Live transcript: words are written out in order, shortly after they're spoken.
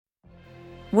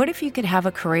What if you could have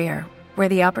a career where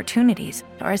the opportunities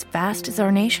are as vast as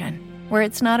our nation, where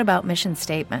it's not about mission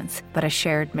statements, but a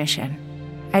shared mission?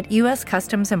 At U.S.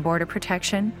 Customs and Border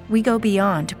Protection, we go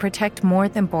beyond to protect more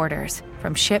than borders.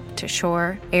 From ship to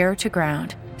shore, air to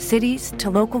ground, cities to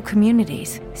local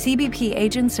communities, CBP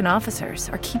agents and officers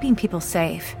are keeping people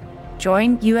safe.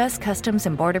 Join U.S. Customs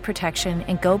and Border Protection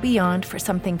and go beyond for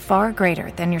something far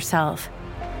greater than yourself.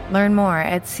 Learn more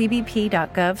at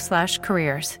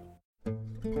cbp.gov/careers.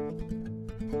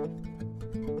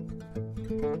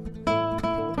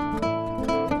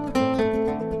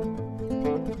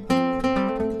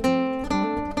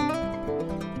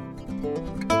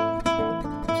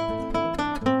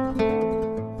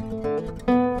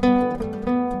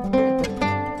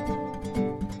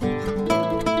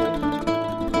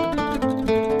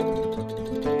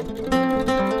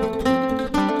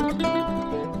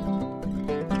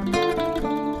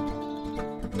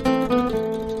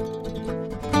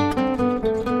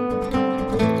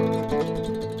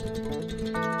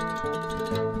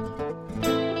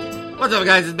 What's up,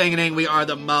 guys? It's Bang and Ang. We are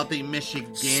the Mouthy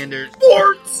Michiganders.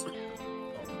 Sports!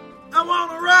 I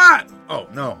want to ride! Oh,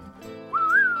 no.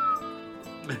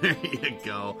 There you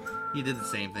go. You did the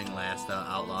same thing last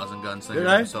Outlaws and Gunslingers Did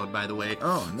I? episode, by the way.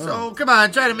 Oh, no. So, come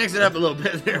on, try to mix it up a little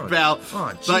bit there, pal.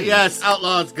 Oh, But yes,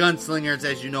 Outlaws, Gunslingers,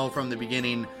 as you know from the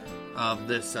beginning of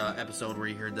this episode where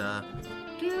you heard the...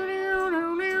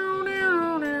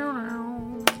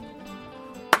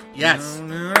 Yes.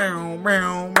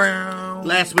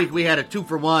 Last week we had a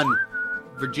 2-for-1,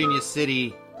 Virginia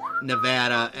City,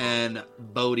 Nevada, and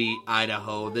Bodie,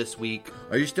 Idaho. This week...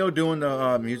 Are you still doing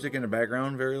the music in the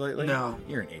background very lately? No.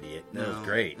 You're an idiot. That No, was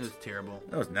great. It was terrible.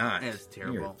 That was not. It was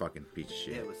terrible. You're a fucking piece of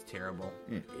shit. It was terrible.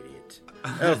 You're an idiot.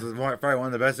 That was probably one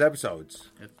of the best episodes.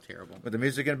 It's terrible. With the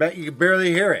music in the back, you could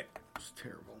barely hear it. It's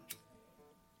terrible.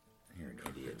 You're an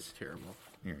idiot. It's terrible.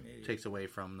 You're an idiot. Takes away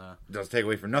from the... It doesn't take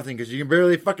away from nothing because you can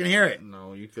barely fucking hear it.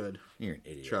 No, you could. You're an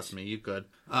idiot. Trust me, you could.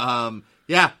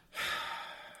 Yeah.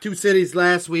 2 cities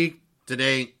last week.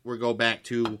 Today, we'll go back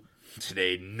to...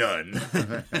 Today, none.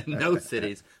 No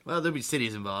cities. Well, there'll be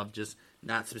cities involved, just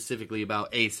not specifically about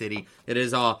a city. It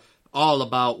is all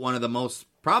about one of the most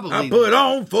probably... I put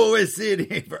on for a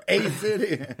city, for a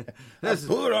city. I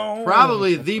put on...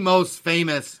 Probably the most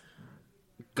famous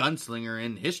gunslinger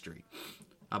in history,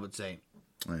 I would say.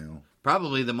 Well,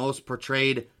 probably the most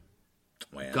portrayed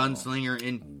gunslinger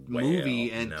in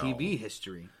movie and TV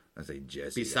history. I say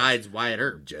Jesse. Besides Wyatt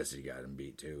Earp. Jesse got him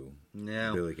beat too.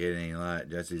 Yeah. Billy Kid ain't a lot.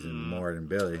 Jesse's more than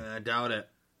Billy. I doubt it.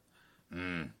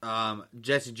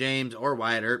 Jesse James or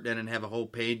Wyatt Earp didn't have a whole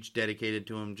page dedicated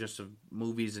to him just of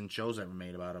movies and shows ever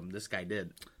made about him. This guy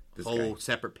did.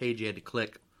 Separate page you had to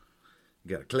click.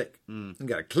 You gotta click. You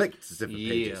gotta click to separate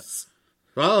pages.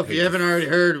 Well, if you haven't already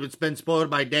heard, it's been spoiled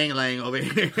by Dangling over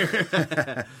here.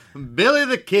 Billy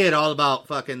the Kid, all about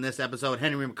fucking this episode.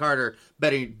 Henry McCarter,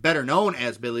 better known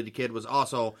as Billy the Kid, was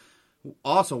also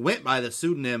went by the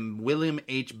pseudonym William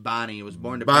H. Bonney. He was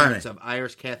born to parents of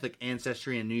Irish Catholic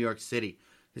ancestry in New York City.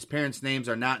 His parents' names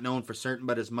are not known for certain,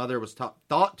 but his mother was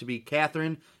thought to be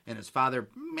Catherine, and his father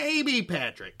maybe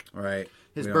Patrick. Right.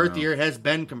 His birth year has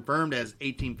been confirmed as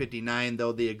 1859,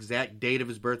 though the exact date of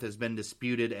his birth has been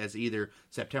disputed as either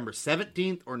September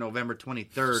 17th or November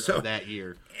 23rd of that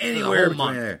year. Anywhere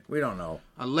between there. We don't know.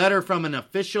 A letter from an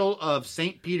official of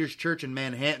St. Peter's Church in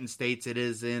Manhattan states it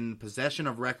is in possession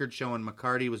of records showing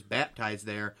McCarty was baptized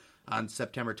there on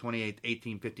September 28th,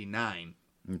 1859.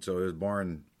 And so he was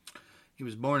born... He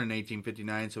was born in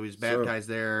 1859, so he was baptized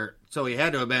there. So he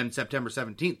had to have been September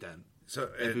 17th then. So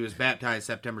if he was baptized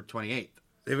September 28th.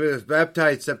 If it was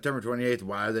baptized September 28th,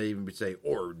 why would they even say,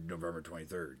 or November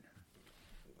 23rd?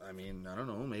 I mean, I don't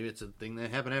know. Maybe it's a thing that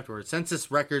happened afterwards.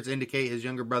 Census records indicate his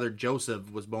younger brother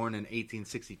Joseph was born in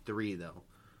 1863, though.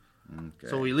 Okay.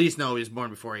 So we at least know he was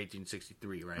born before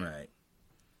 1863, right?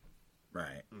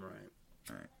 Right.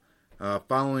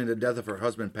 Following the death of her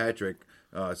husband, Patrick,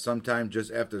 sometime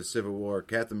just after the Civil War,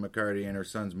 Catherine McCarty and her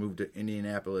sons moved to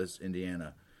Indianapolis,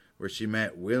 Indiana, where she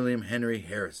met William Henry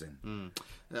Harrison.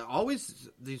 Always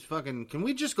these fucking... Can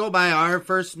we just go by our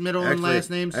first, middle, and last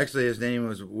names? Actually, his name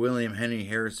was William Henry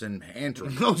Harrison Hantry.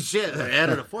 Oh, shit. I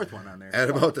added a fourth one on there. At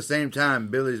about the same time,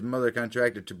 Billy's mother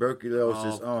contracted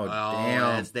tuberculosis. Oh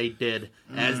damn. As they did.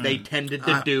 As they tended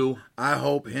to do. I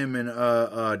hope him and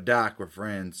Doc were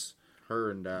friends.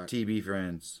 Her and Doc. TB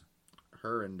friends.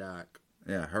 Her and Doc.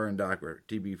 Yeah, her and Doc were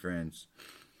TB friends.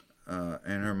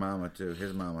 And her mama, too.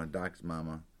 His mama, Doc's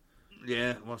mama.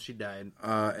 Yeah, well, she died.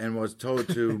 And was told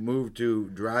to move to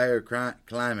drier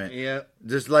climate. Yeah.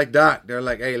 Just like Doc. They're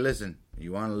like, hey, listen,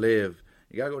 you want to live,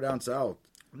 you got to go down south.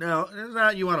 No, it's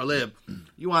not you want to live.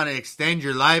 You want to extend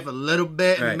your life a little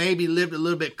bit and maybe live a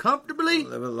little bit comfortably. A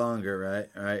little bit longer, right?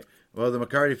 Right. Well, the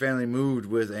McCarty family moved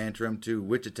with Antrim to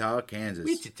Wichita, Kansas.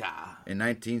 In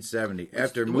 1970.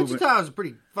 Wichita is a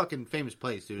pretty fucking famous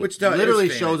place, dude. Wichita it literally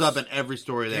shows up in every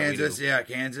story that Kansas, we do.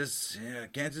 Kansas. Yeah,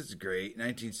 Kansas is great.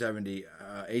 1870.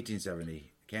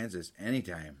 Kansas,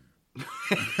 anytime.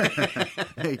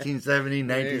 1870,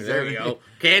 1970.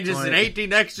 Kansas 20. in 18.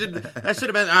 That should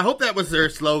have been. I hope that was their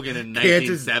slogan in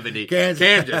 1970.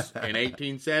 Kansas in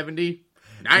 1870,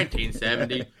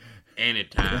 1970,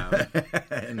 anytime.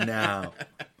 Now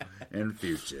and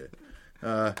future.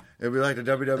 It'd be like the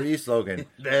WWE slogan.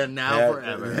 Then, now,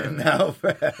 forever. Now,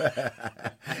 forever.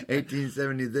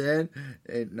 1870 then,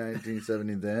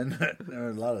 1970 then. There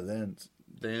was a lot of thens.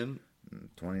 Then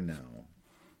 20 now.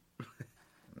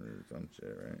 Some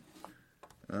shit, right?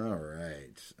 All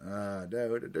right.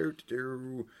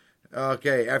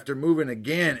 Okay, after moving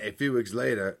again a few weeks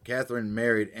later, Catherine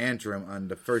married Antrim on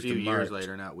the 1st of March. A few years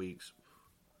later, not weeks.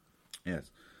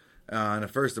 Yes. On the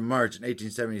 1st of March in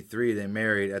 1873, they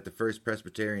married at the First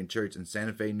Presbyterian Church in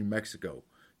Santa Fe, New Mexico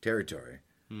territory.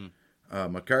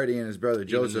 McCarty and his brother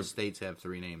Joseph... Even the states have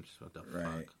 3 names. What the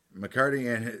fuck? McCarty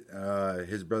and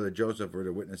his brother Joseph were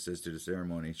the witnesses to the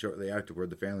ceremony. Shortly afterward,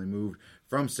 the family moved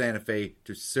from Santa Fe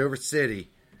to Silver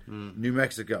City, New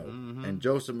Mexico. And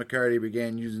Joseph McCarty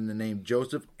began using the name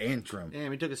Joseph Antrim.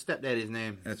 Damn, he took his stepdaddy's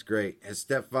name. That's great. His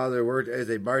stepfather worked as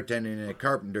a bartender and a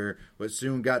carpenter, but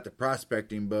soon got the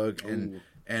prospecting bug and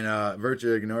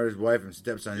virtually ignored his wife and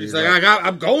stepson. He's like,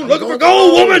 I'm going looking for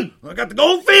gold, woman. I got the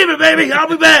gold fever, baby. I'll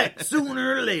be back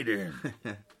sooner or later.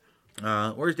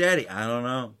 Where's Daddy? I don't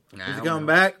know. Is he coming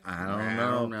back? I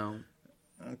don't know.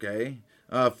 Okay.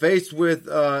 Faced with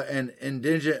an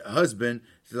indigent husband,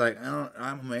 she's like,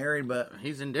 I'm married, but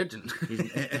he's indigent.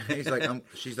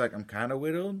 She's like, I'm kind of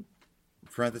widowed.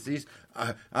 Parentheses.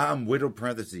 I'm widowed.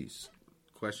 Parentheses.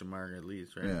 Question mark at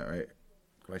least, right? Yeah, right.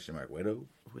 Question mark. Widowed.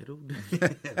 Widowed.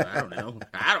 I don't know.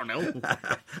 I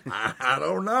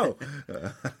don't know.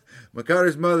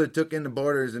 McCarter's mother took in the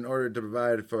boarders in order to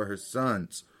provide for her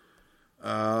sons.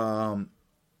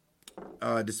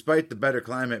 Despite the better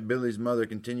climate, Billy's mother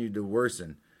continued to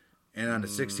worsen, and on the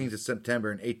 16th of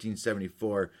September in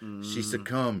 1874, she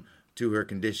succumbed to her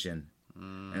condition.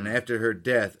 And after her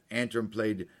death, Antrim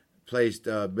placed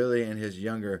Billy and his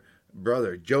younger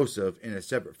brother Joseph in a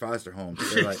separate foster home.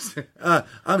 So they're like,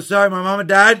 "I'm sorry, my mama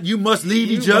died. You must leave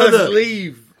each other.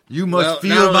 Leave. You must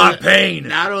feel my pain.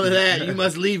 Not only that, you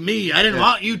must leave me. I didn't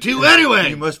want you to anyway.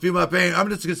 You must feel my pain. I'm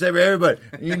just gonna say for everybody,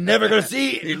 you're never gonna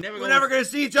see. We're never gonna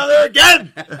see each other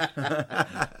again.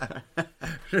 I'm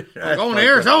going to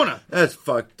Arizona. That's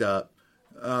fucked up.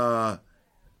 Yeah,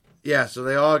 so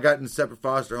they all got in separate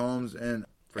foster homes, and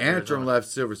Antrim left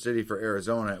Silver City for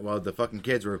Arizona while the fucking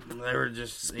kids were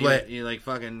just split. You like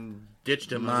fucking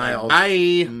ditched him. Miles.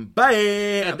 Like,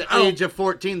 Bye. At the age of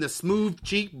 14, the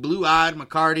smooth-cheeked, blue-eyed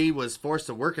McCarty was forced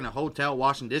to work in a hotel,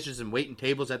 washing dishes and waiting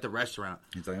tables at the restaurant.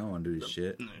 He's like, I don't want to do this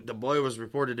shit. The boy was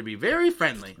reported to be very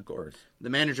friendly. Of course. The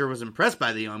manager was impressed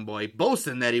by the young boy,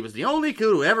 boasting that he was the only kid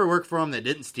who ever worked for him that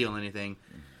didn't steal anything.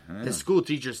 His school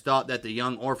teachers thought that the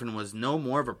young orphan was no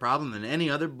more of a problem than any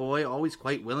other boy, always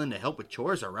quite willing to help with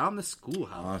chores around the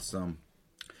schoolhouse. Awesome.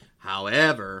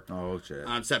 However, shit.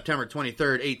 On September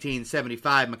 23rd,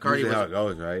 1875, McCarty was... how it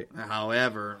goes, right?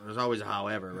 However, there's always a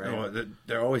however, right? You know,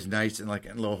 they're always nice in like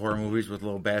in little horror movies with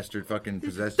little bastard fucking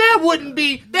possessed. That wouldn't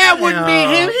be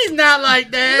him. He's not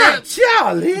like that. Not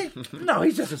Charlie. No,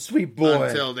 he's just a sweet boy.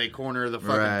 Until they corner the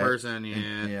fucking person.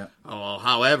 Yeah. Oh, well,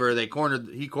 however, he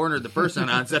cornered the person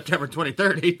on September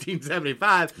 23rd,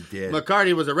 1875. He did.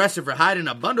 McCarty was arrested for hiding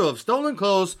a bundle of stolen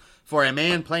clothes for a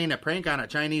man playing a prank on a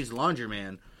Chinese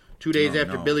laundryman. 2 days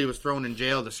after Billy was thrown in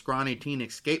jail, the scrawny teen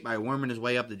escaped by worming his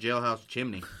way up the jailhouse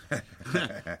chimney.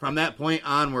 From that point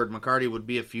onward, McCarty would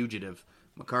be a fugitive.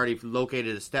 McCarty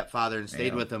located his stepfather and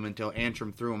stayed with him until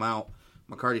Antrim threw him out.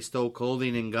 McCarty stole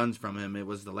clothing and guns from him. It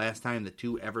was the last time the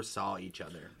two ever saw each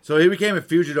other. So he became a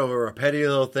fugitive over a petty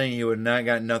little thing he would not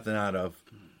got nothing out of,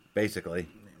 basically.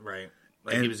 Right.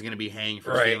 Like he was going to be hanged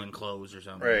for stealing clothes or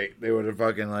something. Right. They would have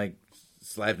fucking like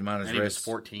slapped him on his wrist. And he was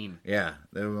 14. Yeah.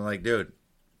 They were like, dude,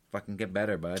 fucking get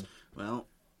better, bud. Well.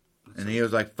 And he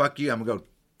was like, fuck you. I'm going to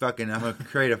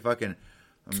create a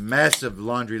massive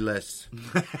laundry list.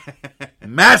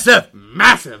 Massive,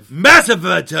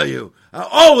 I tell you. I'll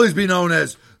always be known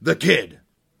as the Kid.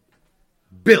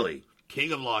 Billy.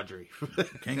 King of Laundry.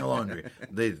 King of Laundry.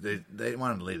 They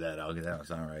wanted to leave that out because that don't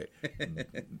sound right.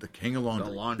 The King of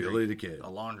Laundry. Billy the Kid. The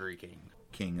Laundry King.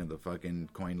 King of the fucking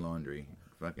coin laundry.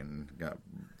 fucking got.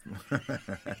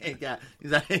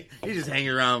 He's just hanging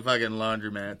around fucking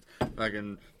laundromats.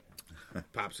 Fucking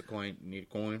pops a coin. Need a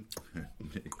coin?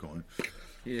 Need a coin.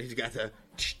 He's got the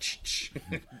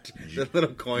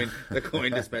little coin, the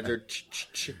coin dispenser.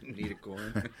 Need a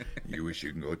coin. You wish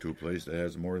you can go to a place that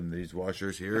has more than these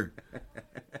washers here?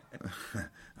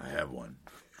 I have one.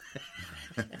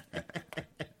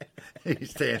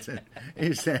 He's dancing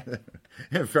in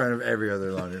front of every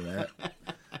other laundromat.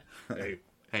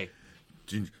 Hey.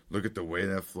 Look at the way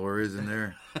that floor is in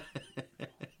there.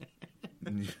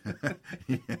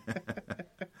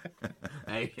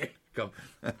 Hey, come.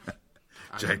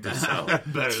 Check this out.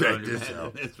 Check this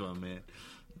out. This one, man.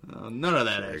 None of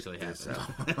that actually happened.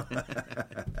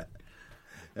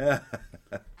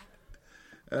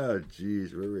 Oh,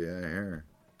 jeez, where are we at here?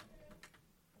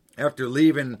 After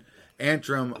leaving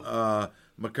Antrim,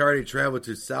 McCarty traveled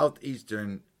to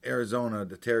southeastern Arizona,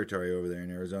 the territory over there in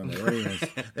Arizona.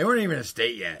 They weren't even a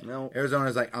state yet. No.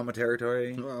 Arizona's like, I'm a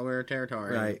territory. Well, we're a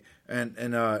territory. Right. And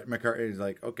McCarty's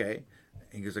like, okay.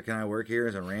 He goes, can I work here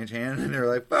as a ranch hand? And they're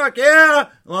like, fuck yeah,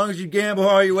 as long as you gamble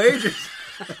all your wages.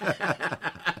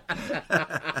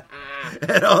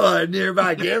 And all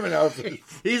nearby gambling houses.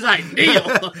 He's like, deal.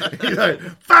 He's like,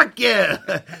 fuck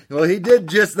yeah. Well, he did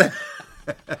just that.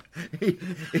 He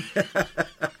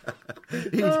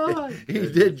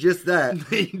did just that.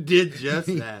 He did just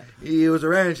that. He was a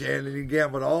ranch hand and he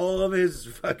gambled all of his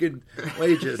fucking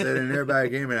wages at a nearby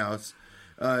gaming house.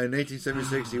 In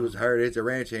 1876, he was hired as a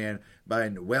ranch hand by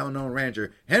a well-known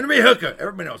rancher, Henry Hooker.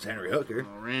 Everybody knows Henry Hooker.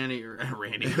 Oh, Randy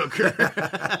Hooker.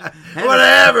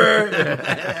 Whatever.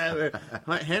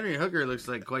 Henry Hooker looks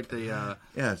like quite the...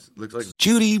 Yes, looks like...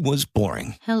 Judy was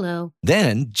boring. Hello.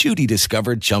 Then Judy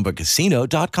discovered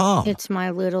ChumbaCasino.com. It's my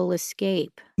little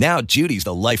escape. Now Judy's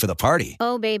the life of the party.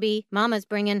 Oh, baby, mama's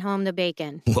bringing home the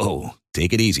bacon. Whoa,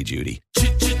 take it easy, Judy.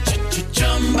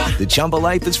 The Chumba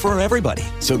life is for everybody.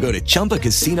 So go to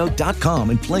ChumbaCasino.com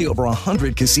and play over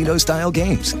 100 casino-style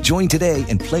games. Join today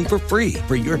and play for free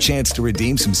for your chance to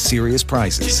redeem some serious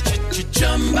prizes.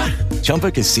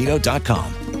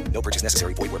 ChumbaCasino.com. No purchase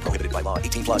necessary. Void where prohibited by law.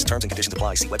 18 plus terms and conditions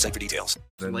apply. See website for details.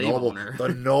 The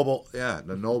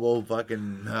noble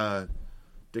fucking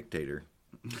dictator.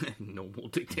 Noble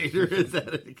dictator? Is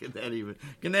that?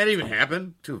 Can that even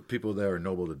happen? To people that are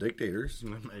noble to dictators. Oh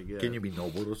my God. Can you be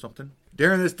noble to something?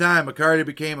 During this time, McCarty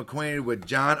became acquainted with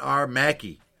John R.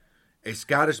 Mackey, a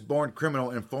Scottish-born criminal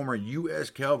and former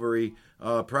U.S. Cavalry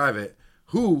private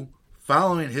who,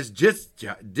 following his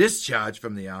discharge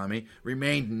from the Army,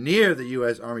 remained near the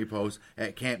U.S. Army post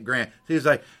at Camp Grant. So he was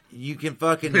like, you can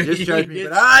fucking discharge me,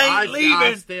 but I ain't leaving.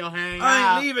 I still hang out.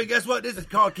 I ain't leaving. Guess what? This is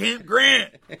called Camp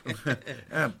Grant.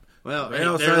 Well,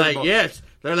 they're like, yes.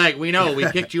 They're like, we know.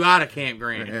 We kicked you out of Camp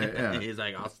Grant. Yeah. He's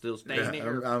like, I'll still stay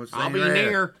near. I'll be right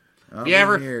near.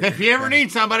 Near. If you ever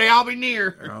need somebody, I'll be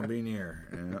near. I'll be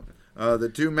near. Yeah. The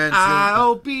two men...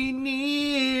 I'll be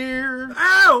near.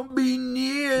 I'll be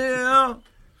near.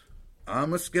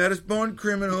 I'm a Scottish-born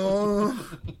criminal.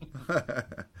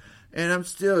 And I'm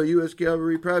still a U.S.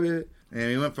 Cavalry private.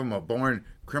 And he went from a born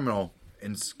criminal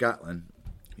in Scotland.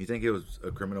 You think he was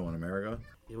a criminal in America?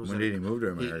 When did he move to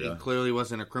America? He clearly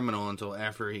wasn't a criminal until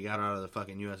after he got out of the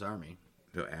fucking U.S. Army.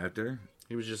 So after?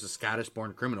 He was just a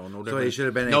Scottish-born criminal. No different. So he should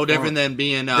have been different than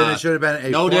being. Then it should have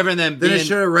been different than. Then it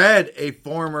should have read a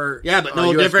former. Yeah, but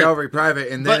no US different. Cavalry private,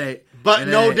 and then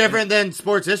different than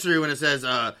sports history when it says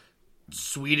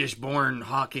Swedish-born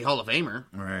hockey Hall of Famer.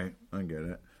 Right, I get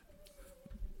it.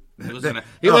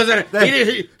 He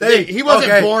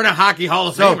wasn't born a hockey Hall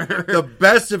of Famer. The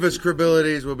best of his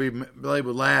capabilities will be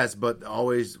labeled last, but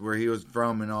always where he was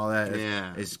from and all that.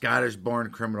 Yeah. A Scottish-born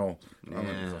criminal. Yeah.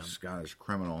 I'm a Scottish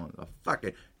criminal. Fuck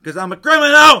it. Because I'm a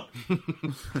criminal!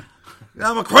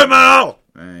 I'm a criminal!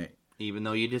 Right. Even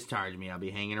though you discharged me, I'll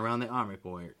be hanging around the Army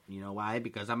for it. You know why?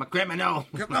 Because I'm a criminal.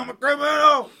 Because I'm a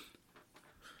criminal!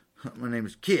 My name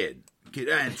is Kid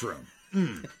Antrim.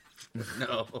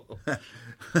 No.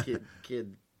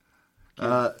 Kid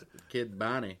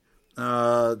Bonnie.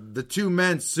 The two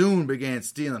men soon began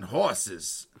stealing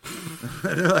horses.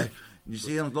 They're like, you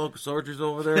see them local soldiers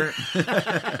over there?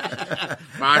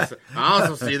 I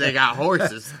also see they got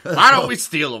horses. Why don't we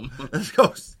steal them? Let's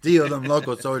go steal them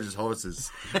local soldiers' horses.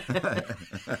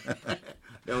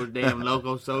 Those damn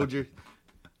local soldiers.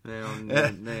 They're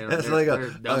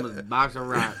like dumb as a box of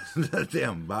rocks. A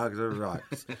damn box of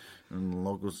rocks. And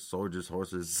local soldiers'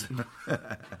 horses.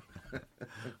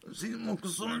 See them local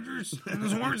soldiers and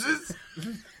his horses?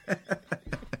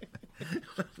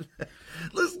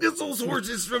 Let's get those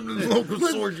horses from the local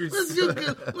soldiers.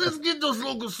 Let's get those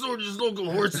local soldiers, local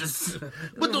horses.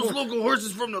 Put those local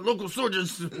horses from the local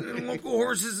soldiers. The local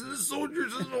horses and the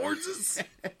soldiers and the horses.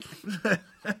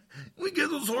 We get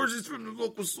those horses from the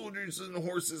local soldiers and the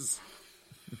horses.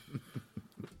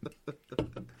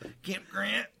 Camp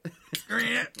Grant,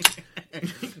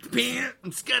 Pant,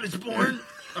 I'm Scottish born.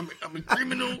 I'm a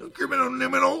criminal,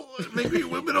 liminal, maybe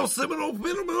Wiminal, Seminole,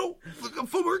 Minimal. Looking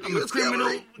for work. I'm a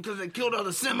criminal because I killed all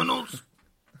the Seminoles.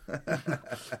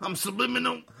 I'm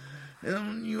subliminal.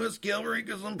 I'm U.S. Cavalry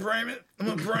because I'm primate. I'm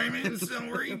a primate in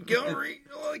celery. Cavalry.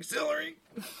 I like celery.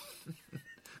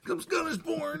 I'm Scottish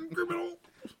born criminal.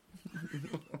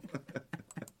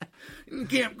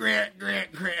 Camp Grant,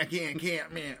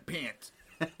 pants.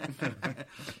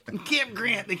 Camp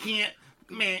Grant, they can't,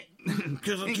 man.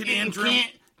 Because I'm Kid Antrim.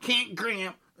 Can't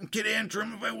Grant. Kid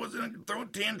Antrim, if I wasn't, I'd throw a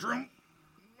tantrum.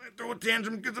 I'd throw a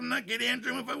tantrum because I'm not Kid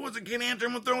Antrim. If I wasn't Kid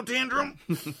Antrim, I'd throw a tantrum.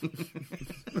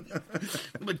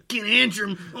 But Kid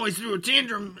Antrim always threw a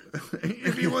tantrum.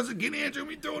 If he wasn't Kid Antrim,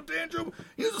 he'd throw a tantrum.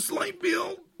 He was a slight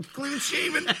build, clean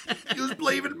shaven. He was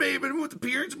blaving baby with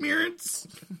appearance mirrors.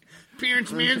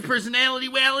 Appearance, mirrors, personality,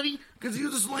 wality. Because he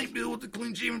was a slight build with the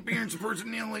clean shaven appearance and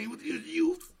personality with his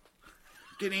youth.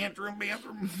 Kid Antrim,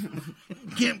 bathroom.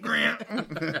 Camp Grant.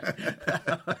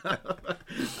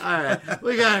 All right,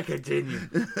 we gotta continue.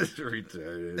 That's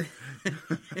retarded.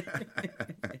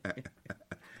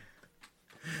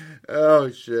 Oh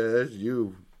shit, that's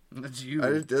you. That's you.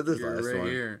 I just did this You're last right one.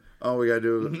 Here. Oh, we gotta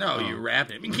do. No, you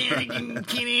rapped it. Kid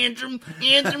Antrim.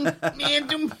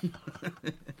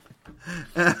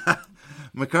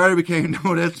 McCarty became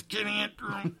known as Kid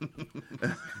Antrim.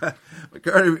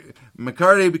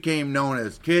 McCarty became known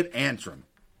as Kid Antrim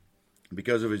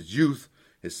because of his youth,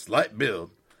 his slight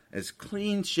build, his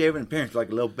clean-shaven appearance like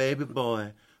a little baby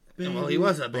boy. Well, he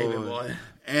was a baby boy.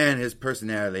 And his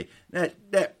personality. That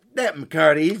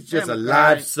McCarty, he's just a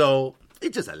live soul.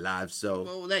 He's just a live soul.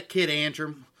 Well, that Kid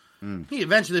Antrim. He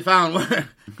eventually found work.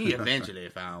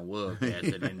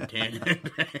 As an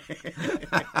intended.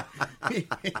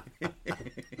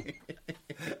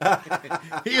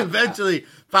 He eventually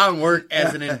found work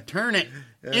as an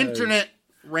internet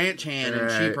ranch hand and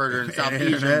sheep herder in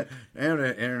southeastern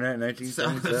Internet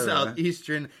 1977.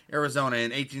 southeastern Arizona.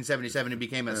 In 1877, he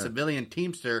became a civilian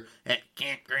teamster at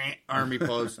Camp Grant Army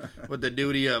Post with the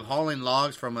duty of hauling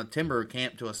logs from a timber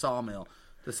camp to a sawmill.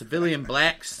 The civilian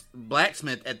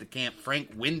blacksmith at the camp, Frank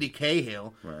Windy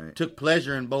Cahill, took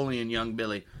pleasure in bullying young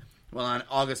Billy. Well, on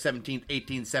August 17,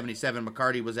 1877,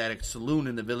 McCarty was at a saloon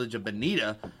in the village of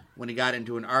Bonita when he got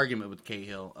into an argument with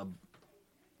Cahill,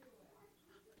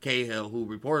 who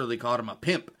reportedly called him a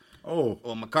pimp. Oh.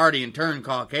 Well, McCarty in turn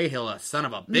called Cahill a son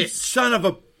of a bitch. Son of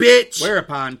a bitch!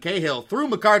 Whereupon Cahill threw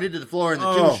McCarty to the floor and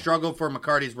the two struggled for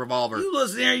McCarty's revolver. You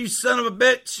listen here, you son of a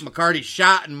bitch! McCarty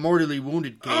shot and mortally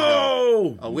wounded Cahill.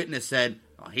 Oh! A witness said,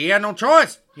 he had no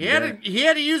choice. He had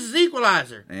to use his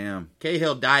equalizer. Damn.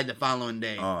 Cahill died the following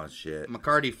day. Oh, shit.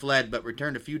 McCarty fled, but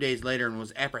returned a few days later and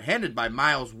was apprehended by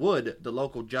Miles Wood, the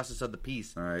local justice of the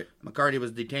peace. All right. McCarty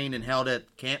was detained and held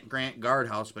at Camp Grant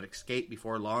guardhouse, but escaped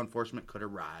before law enforcement could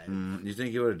arrive. You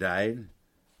think he would have died?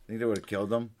 Think they would have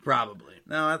killed him? Probably.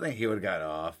 No, I think he would have got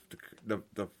off.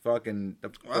 The fucking...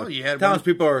 Well, you had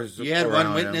townspeople are you had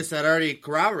one witness that already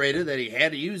corroborated that he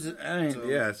had to use it. I mean,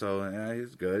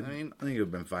 he's good. I think he would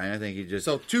have been fine. I think he just...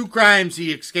 So 2 crimes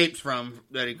he escapes from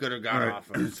that he could have got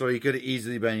off of. So he could have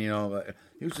easily been, he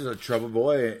was just a trouble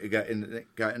boy. He got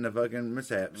into fucking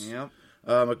mishaps. Yep.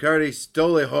 McCarty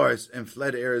stole a horse and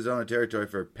fled to Arizona Territory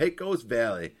for Pecos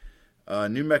Valley,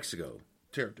 New Mexico.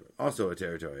 Territory. Also a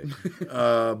territory.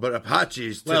 But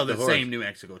Apaches took the horse. Same New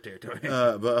Mexico territory.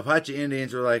 But Apache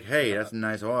Indians were like, hey, that's a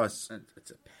nice horse.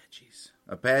 It's Apaches.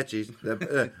 Apaches.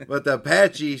 But the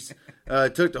Apaches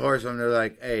took the horse from him. They're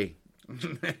like, hey,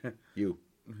 you,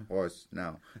 horse,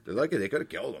 now. They're lucky they could have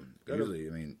killed him. Usually,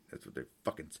 I mean, that's what they're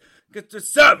fucking... Get the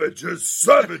savages,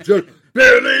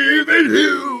 believe in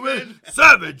human.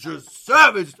 Savages.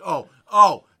 Oh.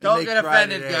 Don't get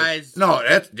offended, guys. No,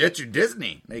 that's your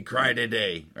Disney. They cry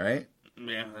today, right?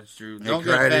 Yeah, that's true. Don't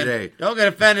get offended. Don't get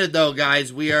offended, though,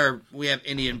 guys. We have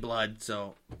Indian blood,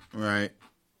 so right.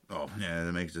 Oh yeah,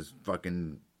 that makes us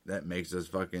fucking savages.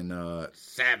 No,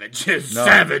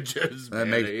 savages.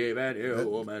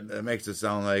 That makes us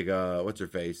sound like what's her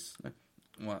face?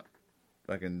 What?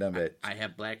 Fucking dumb bitch. I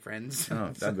have black friends.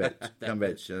 No, dumb bitch. Dumb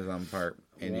bitch. She's on part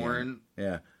Indian. Warren.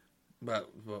 Yeah.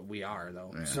 But we are,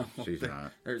 though. Yeah, so she's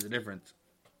not. There's a difference.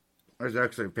 There's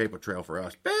actually a paper trail for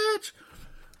us. Bitch!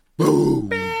 Boom!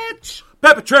 Bitch!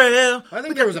 Paper trail! I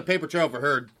think there was a paper trail for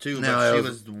her, too. No, but she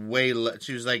was way...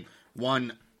 She was like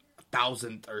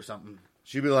 1,000th or something.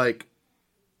 She'd be like,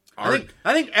 I think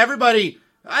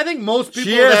most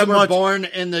people that were born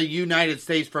in the United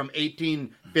States from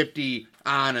 1850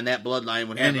 on and that bloodline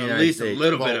would have at least a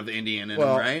little bit of Indian in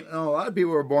them, right? No, a lot of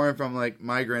people were born from like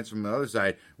migrants from the other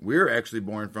side. We're actually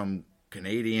born from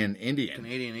Canadian Indian.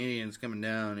 Canadian Indians coming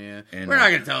down, yeah. And, we're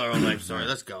not going to tell our own life story.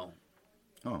 Let's go.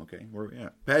 Oh, okay.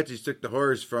 Patsy took the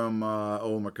horse from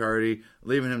old McCarty,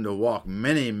 leaving him to walk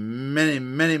many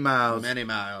miles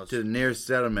to the nearest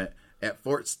settlement at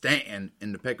Fort Stanton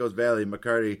in the Pecos Valley.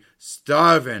 McCarty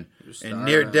starving and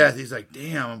near death. He's like,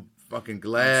 damn, I'm fucking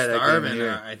glad I'm starving. I came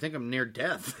here. I think I'm near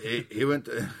death. He went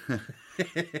to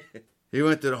he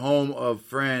went to the home of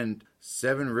friend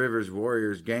Seven Rivers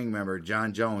Warriors gang member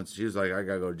John Jones. She was like, I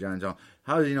gotta go to John Jones.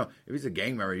 How does he know? If he's a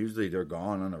gang member, usually they're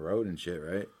gone on the road and shit,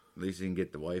 right? At least he can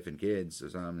get the wife and kids or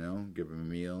something, you know? Give him a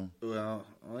meal. Well,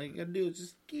 all you gotta do is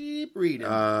just keep reading.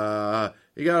 He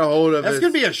got a hold of That's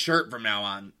gonna be a shirt from now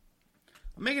on.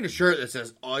 I'm making a shirt that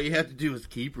says, all you have to do is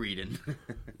keep reading. All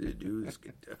you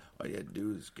have to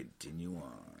do is continue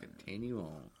on. Continue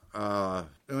on.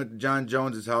 He went to John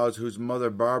Jones's house, whose mother,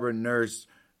 Barbara, nursed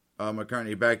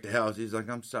McCartney back to health. He's like,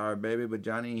 I'm sorry, baby, but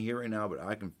Johnny ain't here right now, but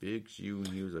I can fix you. And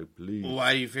he was like, please. Well,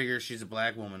 why do you figure she's a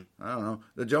black woman? I don't know.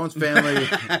 The Jones family...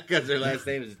 Because their last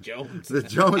name is Jones. The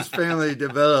Jones family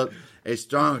developed a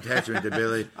strong attachment to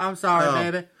Billy. I'm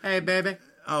sorry, baby. Hey, baby.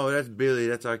 Oh, that's Billy.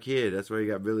 That's our kid. That's why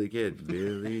you got Billy Kid.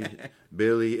 Billy.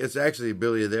 It's actually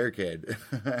Billy their kid.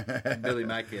 Billy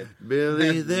my kid.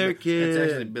 Billy their kid. It's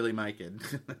actually Billy my kid.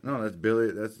 No, that's Billy.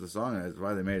 That's the song. That's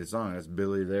why they made a song. That's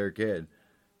Billy their kid.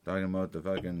 Talking about the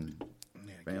fucking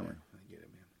family. I get it,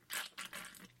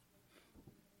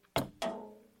 man.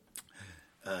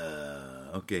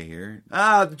 Okay, here.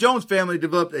 The Jones family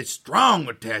developed a strong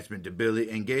attachment to Billy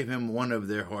and gave him one of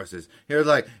their horses. Here's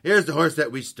the horse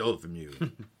that we stole from you.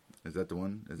 Is that the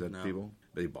one? Is that the people?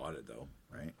 They bought it, though,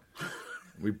 right?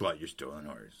 We bought your stolen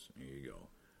horse. Here you go.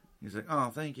 He's like,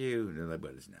 oh, thank you. They're like,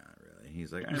 but it's not really.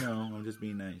 He's like, I know. I'm just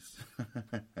being nice.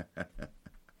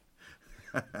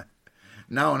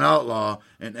 Now an outlaw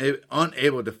and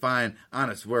unable to find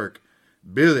honest work,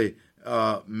 Billy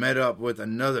met up with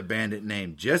another bandit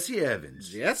named Jesse Evans.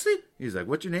 Jesse? He's like,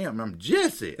 what's your name? I'm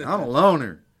Jesse. I'm a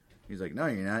loner. He's like, no,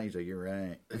 you're not. He's like, you're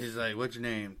right. He's like, what's your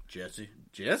name? Jesse.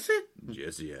 Jesse?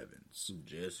 Jesse Evans.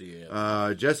 Jesse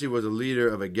Evans. Jesse was a leader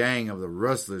of a gang of the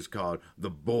rustlers called the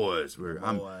Boys.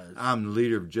 I'm the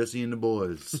leader of Jesse and the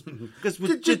Boys. Because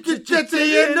with Jesse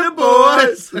and the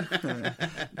Boys.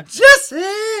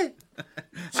 Jesse!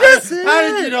 Jesse! How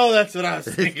did you know that's what I was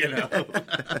thinking of?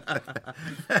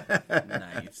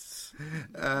 Nice.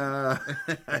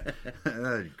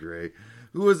 That's great.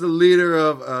 Who was the leader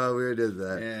of, we already did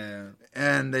that. Yeah.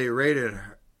 And they raided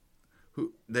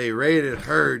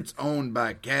herds owned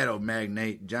by cattle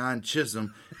magnate John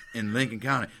Chisholm in Lincoln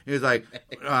County. He was like,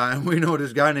 we know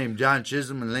this guy named John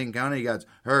Chisholm in Lincoln County. He got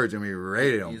herds, and we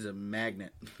raided him. He's a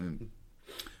magnet.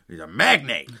 He's a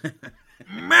magnate.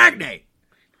 Magnate.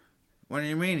 What do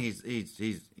you mean? He's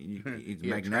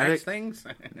magnetic. Tracks things.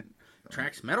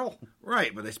 Tracks metal.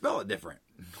 Right, but they spell it different.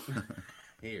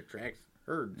 He tracks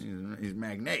herds. He's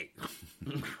magnate.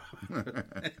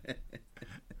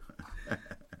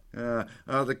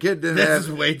 The kid didn't have... This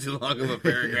is way too long of a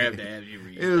paragraph to have you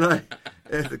read. He was like,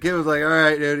 if the kid was like, all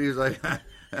right, dude, he was like, I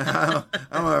don't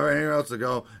have anywhere else to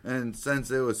go. And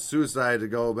since it was suicide to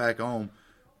go back home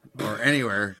or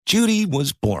anywhere. Judy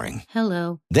was boring.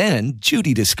 Hello. Then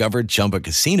Judy discovered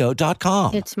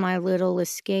ChumbaCasino.com. It's my little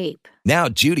escape. Now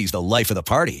Judy's the life of the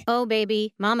party. Oh,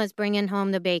 baby, mama's bringing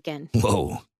home the bacon.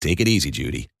 Whoa, take it easy,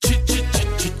 Judy.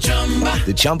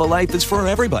 The Chumba life is for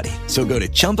everybody. So go to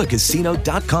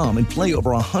ChumbaCasino.com and play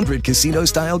over 100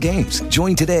 casino-style games.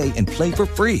 Join today and play for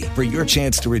free for your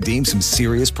chance to redeem some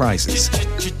serious prizes.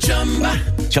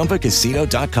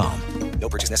 ChumbaCasino.com. No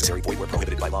purchase necessary. Void where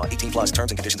prohibited by law. 18 plus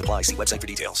terms and conditions apply. See website for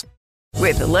details.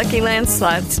 With the Lucky Land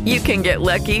Slots, you can get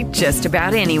lucky just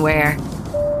about anywhere.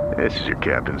 This is your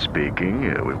captain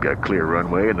speaking. We've got clear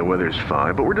runway and the weather's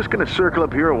fine, but we're just going to circle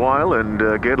up here a while and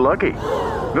get lucky.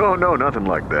 No, nothing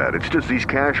like that. It's just these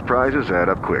cash prizes add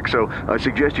up quick. So I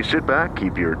suggest you sit back,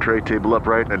 keep your tray table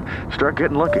upright, and start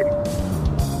getting lucky.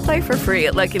 Play for free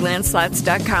at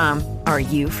LuckyLandSlots.com. Are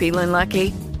you feeling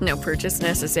lucky? No purchase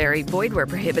necessary. Void where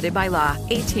prohibited by law.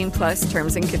 18 plus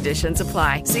terms and conditions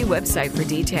apply. See website for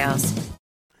details.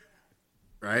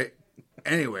 Right?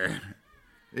 Anywhere.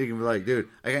 You can be like, dude,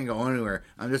 I can't go anywhere.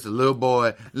 I'm just a little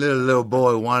boy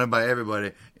wanted by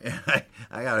everybody.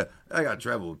 I gotta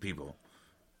travel with people.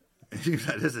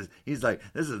 He's like,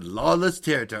 this is lawless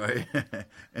territory.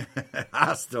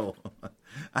 Hostile.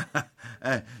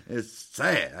 It's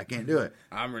sad. I can't do it.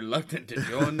 I'm reluctant to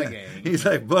join the gang. He's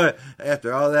like, but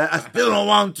after all that, I still don't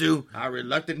want to. I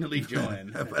reluctantly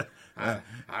join. But I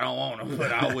don't want to,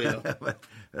 but I will. but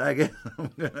I guess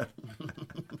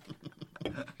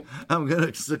I'm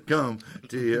gonna succumb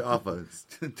to your offers.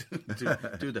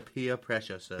 to the peer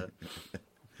pressure, sir.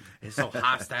 It's so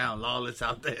hostile and lawless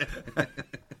out there.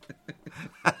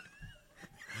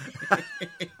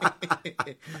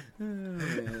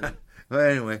 Well,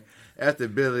 anyway, after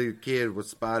Billy the Kid was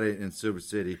spotted in Silver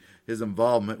City, his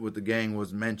involvement with the gang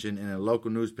was mentioned in a local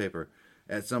newspaper.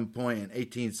 At some point in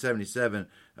 1877,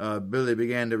 Billy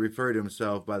began to refer to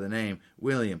himself by the name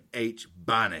William H.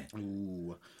 Bonney.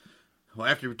 Ooh. Well,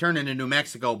 after returning to New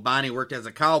Mexico, Bonney worked as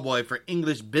a cowboy for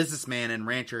English businessman and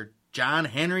rancher John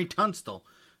Henry Tunstall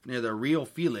near the Rio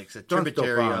Felix, a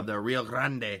tributary of the Rio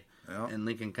Grande in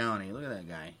Lincoln County. Look at that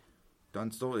guy.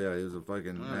 Tunstall? Yeah, he was a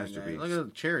fucking masterpiece. Look at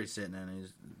the cherry sitting in.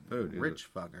 He's a rich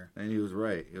fucker. And he was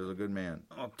right. He was a good man.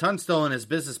 Well, Tunstall and his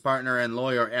business partner and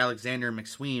lawyer Alexander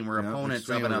McSween were opponents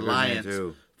of an alliance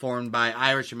formed by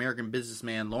Irish-American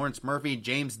businessman Lawrence Murphy,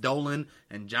 James Dolan,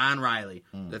 and John Riley.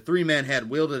 The three men had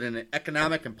wielded an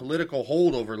economic and political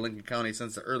hold over Lincoln County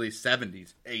since the early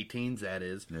 70s, 18s that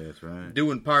is. Yeah, that's right.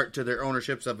 Due in part to their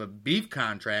ownerships of a beef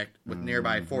contract with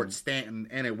nearby Fort Stanton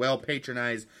and a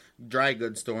well-patronized dry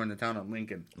goods store in the town of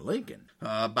Lincoln.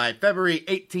 By February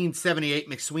 1878,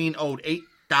 McSween owed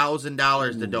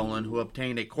 $8,000 to Dolan, who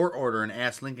obtained a court order and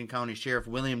asked Lincoln County Sheriff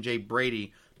William J.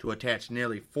 Brady to attach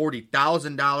nearly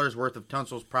 $40,000 worth of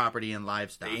Tunstall's property and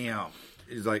livestock. Damn.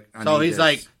 He's like,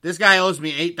 this guy owes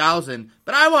me $8,000,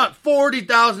 but I want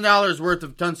 $40,000 worth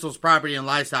of Tunstall's property and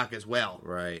livestock as well.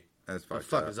 Right. That's fucked up. What the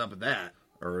fuck is up with that?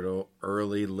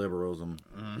 Early liberalism.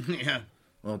 Yeah.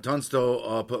 Well,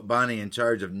 Tunstall put Bonney in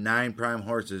charge of 9 prime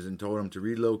horses and told him to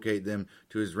relocate them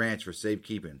to his ranch for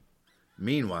safekeeping.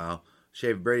 Meanwhile,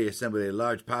 Sheriff Brady assembled a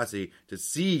large posse to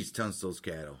seize Tunstall's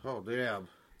cattle. Oh, damn.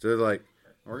 So they're like,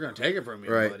 we're going to take it from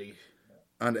you, right. buddy.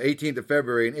 On the 18th of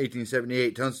February in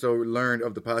 1878, Tunstall learned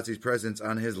of the posse's presence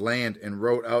on his land and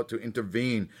wrote out to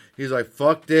intervene. He's like,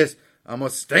 fuck this. I'm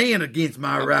going to stand against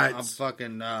my rights. I'm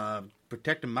fucking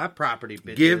protecting my property,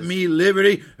 bitches. Give me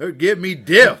liberty or give me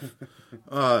death.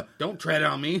 Don't tread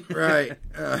on me. Right.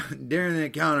 During the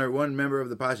encounter, one member of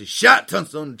the posse shot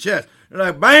Tunstall in the chest. They're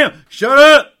like, bam, shut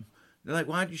up. They're like,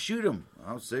 why'd you shoot him?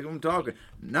 I'm sick of him talking.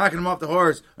 Knocking him off the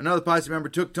horse, another posse member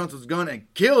took Tunstall's gun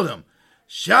and killed him.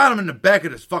 Shot him in the back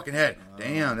of his fucking head.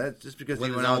 Damn, that's just because he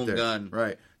went out there. Gun.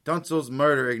 Right. Tunstall's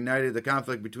murder ignited the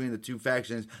conflict between the two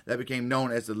factions that became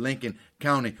known as the Lincoln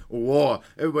County War.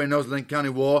 Everybody knows the Lincoln County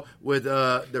War with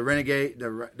the renegade,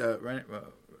 not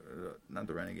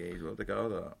the renegades, what they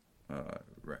call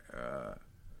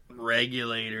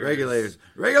Regulators.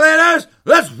 Regulators,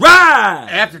 let's ride!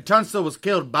 After Tunstall was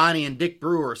killed, Bonnie and Dick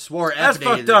Brewer swore That's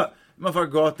affidavits. fucked up.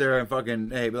 Motherfucker go out there and fucking,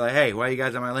 be like, hey, why are you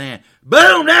guys on my land?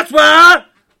 Boom, that's why!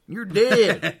 You're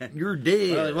dead. You're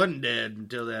dead. Well, he wasn't dead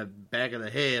until the back of the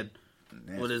head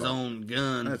with his own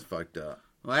gun. That's fucked up.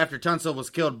 Well, after Tunstall was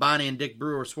killed, Bonnie and Dick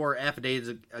Brewer swore affidavits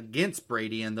against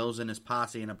Brady and those in his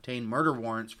posse and obtained murder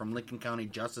warrants from Lincoln County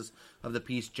Justice of the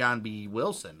Peace John B.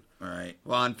 Wilson. All right.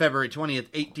 Well, on February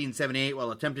 20th, 1878,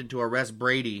 while attempting to arrest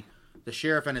Brady, the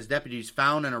sheriff and his deputies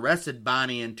found and arrested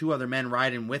Bonnie and 2 other men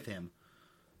riding with him.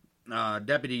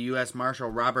 Deputy U.S. Marshal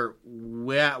Robert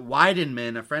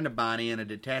Weidenman, a friend of Bonnie, and a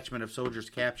detachment of soldiers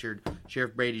captured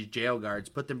Sheriff Brady's jail guards,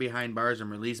 put them behind bars, and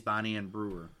released Bonnie and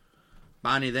Brewer.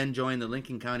 Bonnie then joined the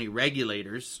Lincoln County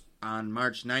Regulators. On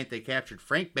March 9th, they captured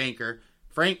Frank Baker,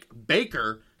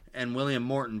 and William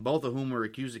Morton, both of whom were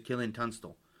accused of killing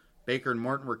Tunstall. Baker and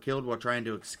Morton were killed while trying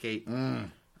to escape.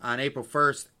 On April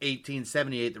 1st,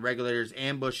 1878, the Regulators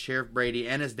ambushed Sheriff Brady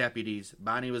and his deputies.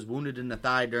 Bonnie was wounded in the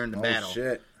thigh during the battle.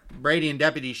 Shit. Brady and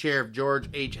Deputy Sheriff George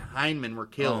H. Heineman were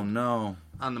killed. Oh, no.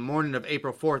 On the morning of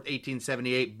April 4th,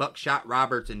 1878, Buckshot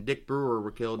Roberts and Dick Brewer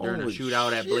were killed during a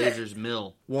shootout at Blazer's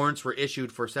Mill. Warrants were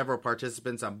issued for several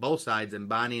participants on both sides, and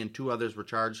Bonnie and 2 others were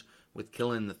charged with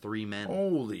killing the 3 men.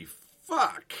 Holy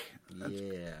fuck.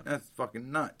 That's fucking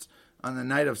nuts. On the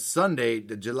night of Sunday,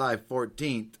 July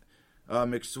 14th,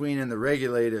 McSween and the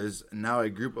Regulators, now a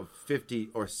group of 50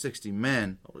 or 60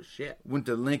 men, went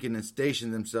to Lincoln and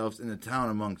stationed themselves in the town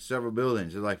among several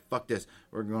buildings. They're like, fuck this.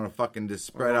 We're going to fucking just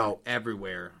spread out.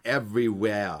 Everywhere. At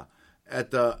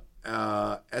the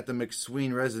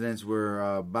McSween residence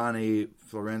were Bonnie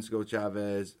Florencio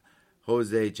Chavez,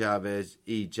 Jose Chavez,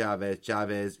 E. Chavez,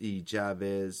 Chavez, E.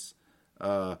 Chavez,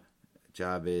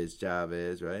 Chavez,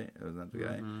 right? That was not the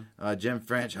guy. Jim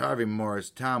French, Harvey Morris,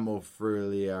 Tom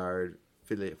O'Faliard,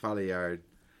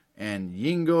 and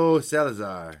Yingo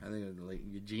Salazar. I think it was like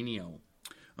Eugenio.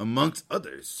 Amongst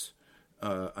others.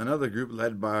 Another group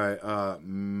led by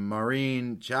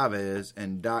Maureen Chavez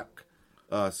and Doc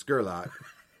Skurlock.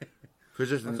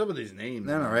 What's up with these names?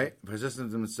 No, right?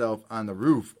 Positioned himself on the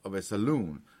roof of a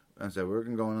saloon. I said, we're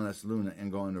going to go in that saloon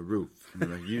and go on the roof.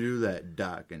 Like, you do that,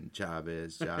 Doc and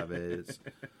Chavez. That's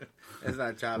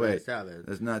not Chavez. Wait, Chavez.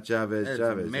 That's not Chavez. That's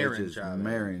Chavez. Marin That's Chavez.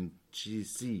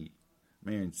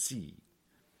 Marin C.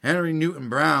 Henry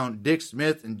Brown, Dick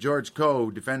Smith, and George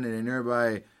Coe defended a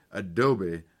nearby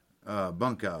Adobe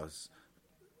bunkhouse.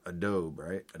 Adobe,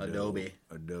 right? Adobe.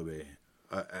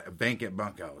 A vacant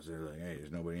bunkhouse. They're like, hey,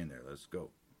 there's nobody in there. Let's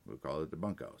go. We'll call it the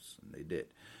bunkhouse. And they did.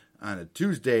 On a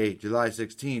Tuesday, July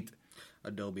 16th,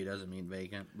 Adobe doesn't mean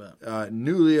vacant, but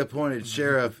newly appointed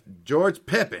Sheriff George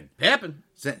Pepin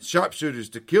sent sharpshooters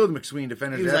to kill the McSween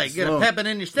defenders. He was like, get a Pepin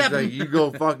in your steppin'. He's like, you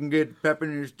go fucking get Pepin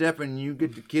in your steppin', you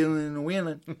get the killing and the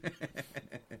wheeling.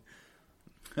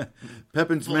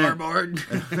 Pepin's men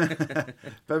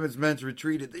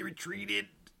retreated. They retreated.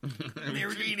 They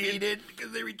retreated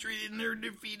because they retreated and they were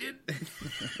defeated.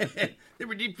 They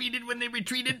were defeated when they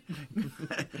retreated.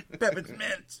 Pepin's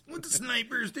men with the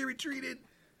snipers, they retreated.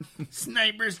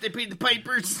 Snipers, they paid the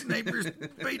pipers. Snipers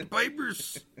paid the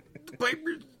pipers.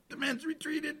 The men's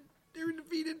retreated. They were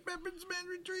defeated. Pepin's men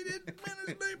retreated. Men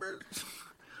and snipers.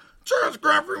 Charles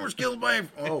Crawford was killed by...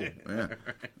 Oh, yeah.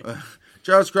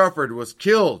 Charles Crawford was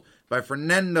killed by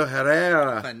Fernando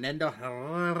Herrera.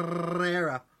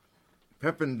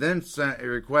 Pepin then sent a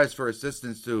request for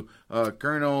assistance to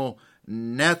Colonel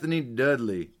Nathan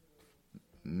Dudley.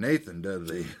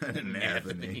 Nathany.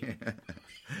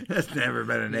 That's never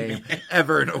been a name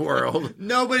ever in the world.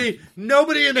 Nobody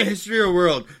in the history of the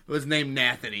world was named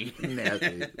Nathany.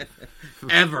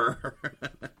 Ever.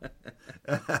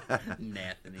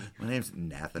 Nathany. My name's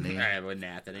Nathany. All right, well,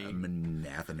 Nathany. I'm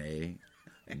Nathany.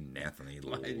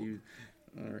 Nathany.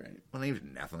 All right. My name's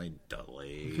Nathany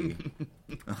Dudley.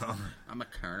 I'm a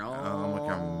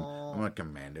colonel. I'm a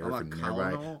commander I'm a from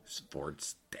nearby colonel. Fort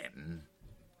Stanton.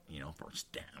 Fort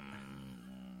Stanton.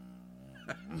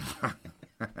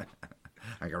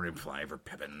 I can reply for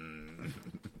Pepin.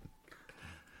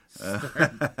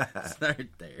 Start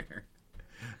there.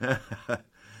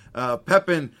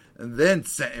 Pepin then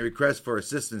sent a request for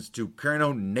assistance to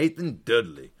Colonel Nathan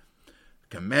Dudley,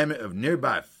 commandant of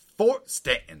nearby Fort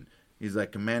Stanton. He's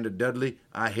like, Commander Dudley,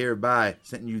 I hereby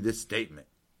send you this statement,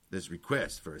 this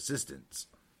request for assistance.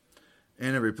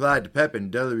 In a reply to Pepin,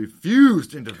 Dudley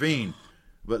refused to intervene,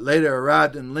 but later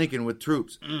arrived in Lincoln with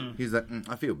troops. He's like,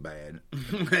 I feel bad.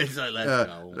 He's like, let's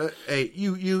go. Hey,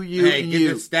 you, hey, and get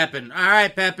you. to stepping. All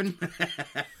right, Pepin.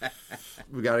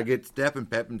 We got to get stepping.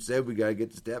 Pepin said we got to get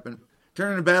to stepping.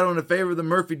 Turning the battle in the favor of the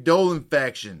Murphy-Dolan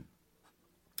faction.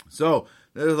 So,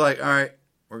 they're like, all right,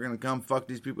 we're going to come fuck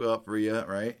these people up for you,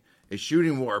 right? A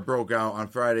shooting war broke out on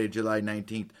Friday, July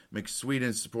 19th.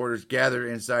 McSweden's supporters gathered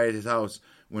inside his house.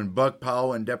 When Buck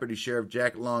Powell and Deputy Sheriff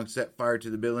Jack Long set fire to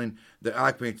the building, the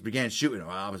occupants began shooting.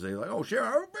 Well, obviously, like, oh,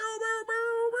 Sheriff.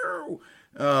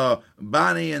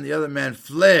 Bonnie and the other men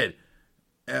fled.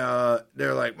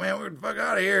 They're like, man, we're the fuck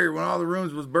out of here. When all the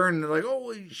rooms was burning, they're like,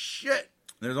 holy shit.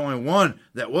 There's only one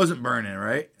that wasn't burning,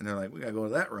 right? And they're like, we got to go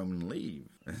to that room and leave.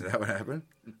 Is that what happened?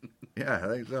 Yeah, I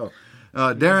think so.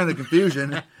 During the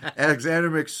confusion, Alexander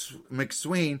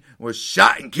McSween was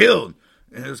shot and killed.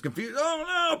 And it was confused. Oh,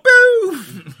 no,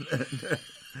 boo!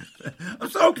 I'm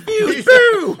so confused,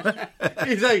 boo!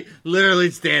 He's like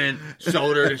literally standing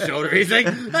shoulder to shoulder. He's like,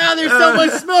 there's so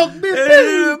much smoke.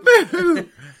 Boo, boo!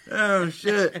 Oh,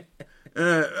 shit.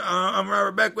 I'm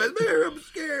Robert Beckwith. Boo, I'm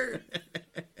scared.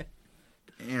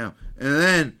 Yeah. And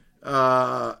then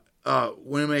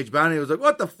William H. Bonney was like,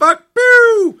 what the fuck,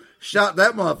 boo! Shot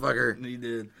that motherfucker. He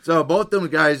did. So both them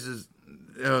guys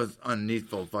it was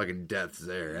uneathful fucking deaths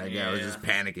there. That guy was just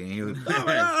panicking. He was,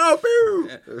 boo!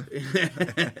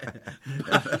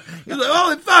 He was like,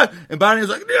 holy fuck! And Bonnie was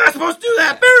like, you're not supposed to do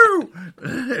that, boo!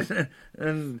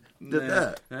 And did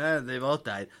that. They both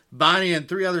died. Bonnie and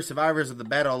 3 other survivors of the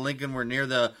Battle of Lincoln were near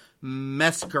the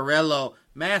Mescalero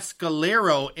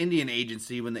Indian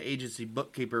Agency when the agency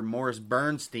bookkeeper Morris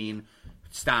Bernstein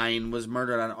was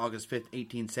murdered on August 5th,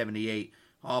 1878.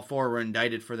 All 4 were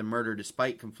indicted for the murder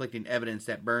despite conflicting evidence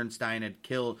that Bernstein had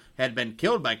been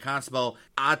killed by Constable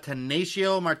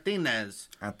Atanasio Martinez.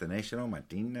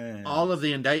 All of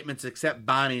the indictments except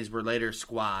Bonnie's were later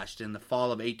squashed. In the fall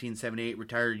of 1878,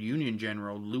 retired Union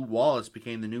General Lew Wallace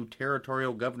became the new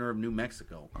territorial governor of New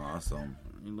Mexico. Awesome.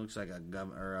 He looks like a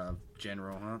governor or a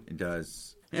general, huh? He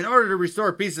does. In order to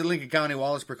restore peace in Lincoln County,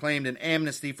 Wallace proclaimed an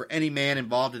amnesty for any man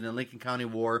involved in the Lincoln County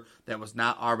War that was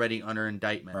not already under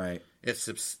indictment. Right.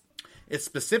 It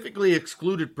specifically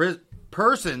excluded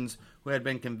persons who had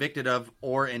been convicted of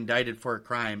or indicted for a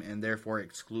crime, and therefore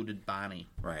excluded Bonnie.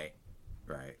 Right.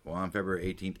 Well, on February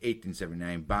 18th,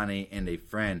 1879, Bonnie and a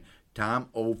friend, Tom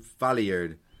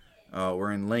O'Folliard,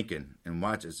 were in Lincoln and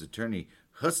watched as attorney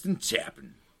Huston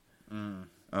Chapin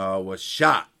was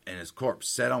shot and his corpse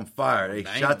set on fire. They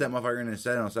shot that motherfucker and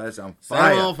set it on fire.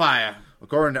 Set on fire.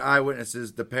 According to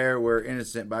eyewitnesses, the pair were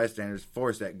innocent bystanders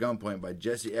forced at gunpoint by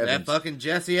Jesse Evans. That fucking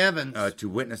Jesse Evans. To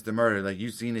witness the murder. Like,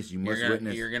 you've seen this, you must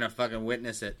witness. You're going to fucking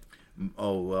witness it.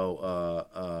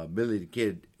 Billy the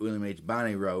Kid, William H.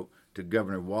 Bonney wrote to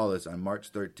Governor Wallace on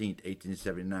March 13th,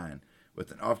 1879, with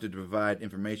an offer to provide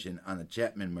information on the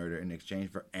Chapman murder in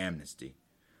exchange for amnesty.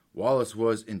 Wallace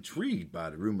was intrigued by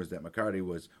the rumors that McCarty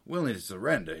was willing to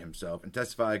surrender himself and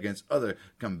testify against other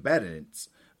combatants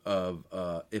of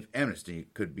if amnesty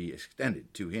could be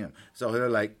extended to him. So they're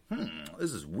like,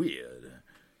 this is weird.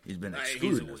 He's been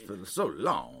excluded for so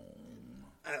long.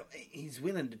 He's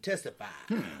willing to testify.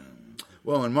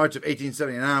 Well, in March of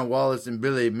 1879, Wallace and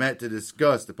Billy met to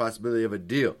discuss the possibility of a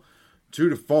deal.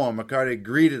 True to form, McCarty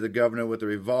greeted the governor with a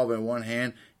revolver in one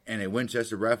hand and a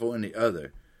Winchester rifle in the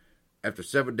other. After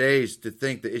several days to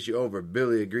think the issue over,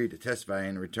 Billy agreed to testify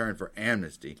in return for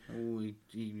amnesty. Oh,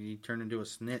 he turned into a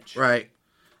snitch. Right.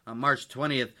 On March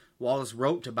 20th, Wallace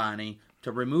wrote to Bonnie,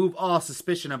 to remove all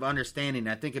suspicion of understanding,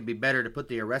 I think it'd be better to put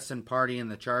the arresting party in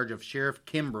the charge of Sheriff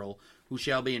Kimbrell, who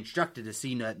shall be instructed to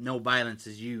see that no violence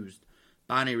is used.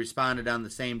 Bonnie responded on the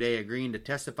same day, agreeing to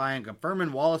testify and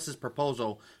confirming Wallace's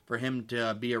proposal for him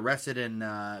to be arrested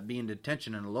and be in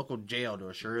detention in a local jail to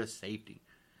assure his safety.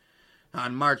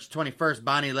 On March 21st,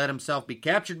 Bonnie let himself be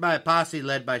captured by a posse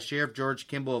led by Sheriff George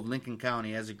Kimball of Lincoln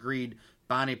County. As agreed,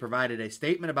 Bonnie provided a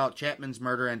statement about Chapman's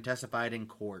murder and testified in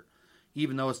court.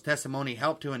 Even though his testimony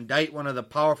helped to indict one of the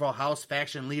powerful House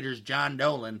faction leaders, John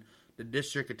Dolan, the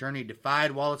district attorney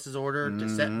defied Wallace's order to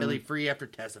set Billy free after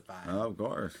testifying. Oh, of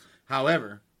course.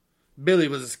 However, Billy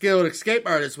was a skilled escape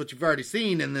artist, which you've already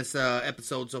seen in this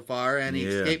episode so far, and he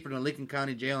escaped from the Lincoln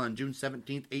County Jail on June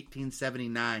 17th,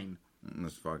 1879.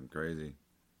 That's fucking crazy.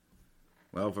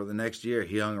 Well, for the next year,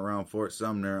 he hung around Fort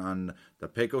Sumner on the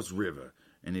Pecos River,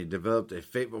 and he developed a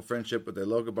fateful friendship with a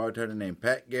local bartender named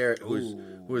Pat Garrett, who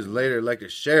was later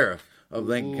elected sheriff of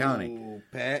Lincoln County.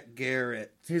 Pat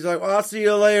Garrett. He's like, well, I'll see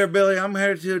you later, Billy. I'm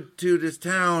headed to this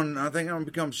town. I think I'm going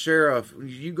to become sheriff.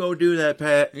 You go do that,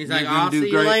 Pat. He's like, I'll see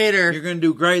you later. You're going to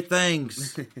do great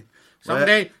things.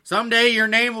 Someday your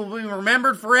name will be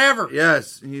remembered forever.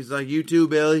 Yes. He's like, you too,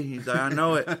 Billy. He's like, I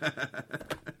know it.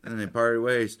 And they parted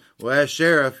ways. Well, as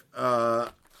sheriff,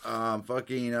 Pat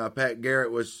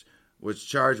Garrett was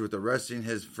charged with arresting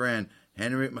his friend,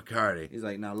 Henry McCarty. He's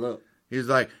like, now look. He's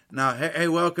like, now, hey,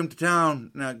 welcome to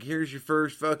town. Now, here's your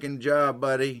first fucking job,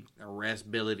 buddy.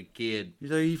 Arrest Billy the Kid.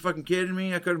 He's like, are you fucking kidding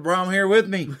me? I could have brought him here with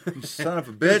me. You son of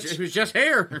a bitch. He was just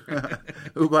here.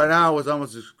 Who by now was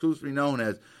almost exclusively known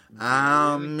as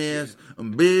I Miss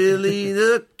Billy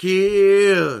the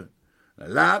Kid. The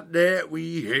life that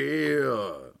we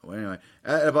have. Well, anyway,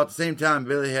 at about the same time,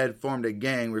 Billy had formed a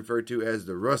gang referred to as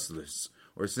the Rustlers,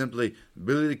 or simply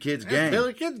Billy the Kid's gang.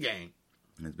 Billy the Kid's gang.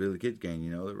 It's Billy the Kid's gang,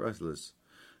 the Rustlers,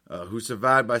 who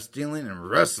survived by stealing and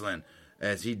rustling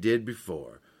as he did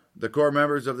before. The core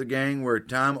members of the gang were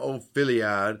Tom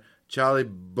O'Folliard, Charlie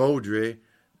Beaudry,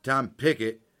 Tom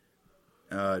Pickett,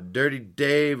 Dirty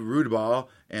Dave Rudeball,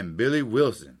 and Billy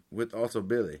Wilson, with also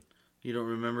Billy. You don't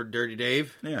remember Dirty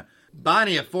Dave? Yeah.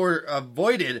 Bonnie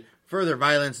avoided further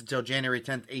violence until January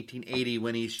 10th, 1880,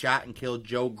 when he shot and killed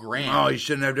Joe Grant. Oh, he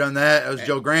shouldn't have done that. That was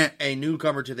Joe Grant. A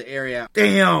newcomer to the area.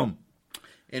 Damn!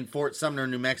 In Fort Sumner,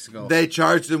 New Mexico. They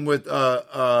charged him with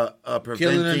killing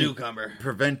a newcomer.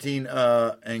 Preventing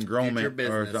enrollment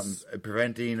or something.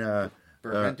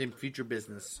 Preventing future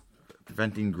business.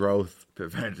 Preventing growth.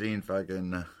 Preventing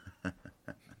fucking...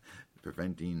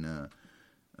 preventing...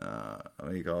 what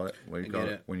do you call it? What do you call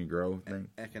it when you grow? Thing?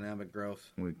 Economic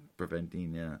growth.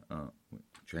 Preventing,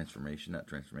 transformation, not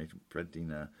transformation.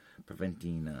 Preventing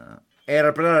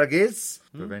progress.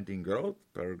 Preventing growth,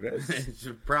 progress. It's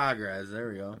progress. There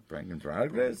we go. Preventing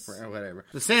progress. Whatever.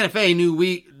 The Santa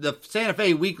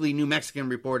Fe Weekly New Mexican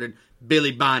reported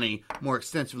Billy Bonney, more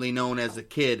extensively known as the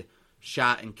Kid,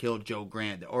 shot and killed Joe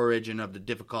Grant. The origin of the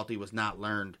difficulty was not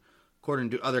learned. According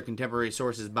to other contemporary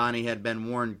sources, Bonney had been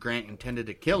warned Grant intended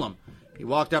to kill him. He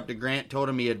walked up to Grant, told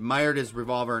him he admired his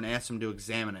revolver, and asked him to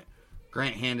examine it.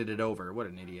 Grant handed it over. What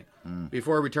an idiot.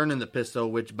 Before returning the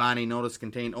pistol, which Bonnie noticed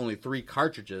contained only 3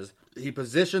 cartridges, he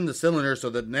positioned the cylinder so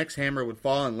the next hammer would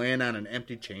fall and land on an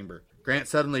empty chamber. Grant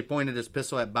suddenly pointed his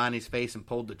pistol at Bonnie's face and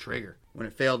pulled the trigger. When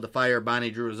it failed to fire,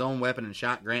 Bonnie drew his own weapon and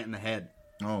shot Grant in the head.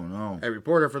 Oh, no. A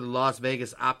reporter for the Las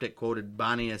Vegas Optic quoted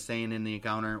Bonnie as saying in the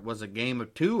encounter, "It was a game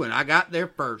of 2, and I got there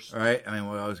first." All right. I mean,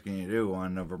 what else can you do?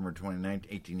 On November 29th,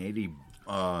 1880,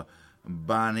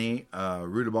 Bonnie,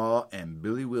 Rudaball, and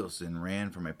Billy Wilson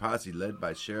ran from a posse led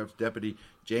by Sheriff's Deputy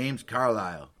James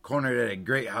Carlisle. Cornered at a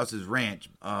Great House's ranch,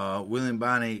 William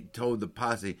Bonnie told the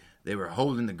posse they were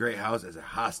holding the Great House as a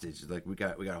hostage. Like, we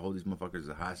got to hold these motherfuckers as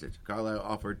a hostage. Carlisle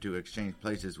offered to exchange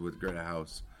places with Great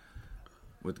House.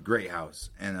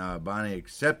 And Bonnie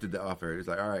accepted the offer. He's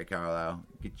like, all right, Carlisle,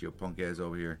 get your punk ass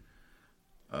over here.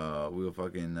 We'll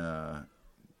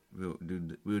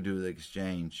do the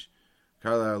exchange.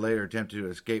 Carlisle later attempted to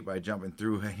escape by jumping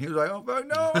through. He was like, oh, fuck,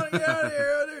 no, I want to get out of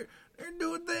here. They're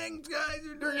doing things, guys.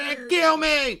 They're going to kill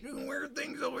me. Doing weird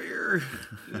things over here.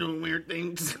 Doing weird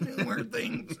things.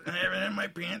 I haven't had my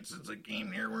pants since I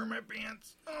came here. Where are my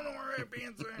pants? I don't know where my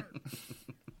pants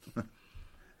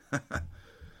are.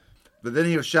 But then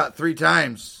he was shot 3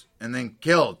 times and then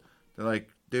killed. They're like,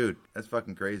 dude, that's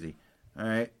fucking crazy. All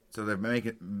right. So they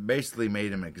basically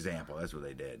made him an example. That's what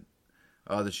they did.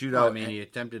 The shootout. Well, I mean, he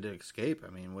attempted to escape. I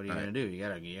mean, what are you going to do? You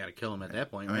gotta kill him at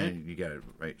that point, right? I mean, you got to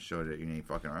show that you ain't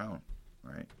fucking around,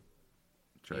 right?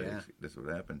 That's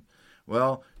what happened.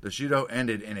 Well, the shootout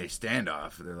ended in a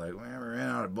standoff. They're like, well, we ran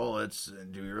out of bullets.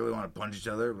 Do we really want to punch each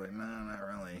other? Like, no, not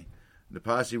really. The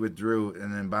posse withdrew,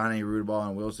 and then Bonnie, Rudaball,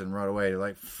 and Wilson rode away. They're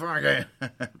like, fuck it.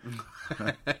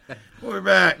 We'll be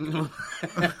back.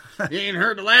 You ain't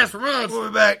heard the last from us. We'll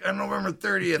be back on November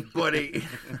 30th, buddy.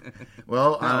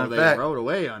 Well, they rode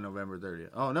away on November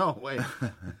 30th. Oh, no, wait.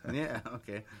 Yeah,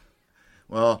 okay.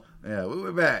 Well, yeah, we'll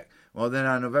be back. Well, then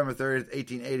on November 30th,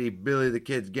 1880, Billy the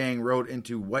Kid's gang rode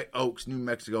into White Oaks, New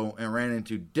Mexico, and ran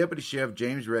into Deputy Sheriff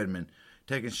James Redmond.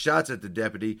 Taking shots at the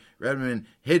deputy, Redmond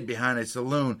hid behind a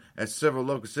saloon as several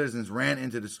local citizens ran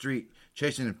into the street,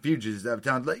 chasing the fugitives out of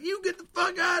town. Like, you get the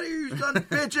fuck out of here, you son of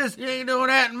bitches. You ain't doing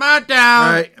that in my town.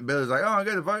 All right. And Billy's like, oh,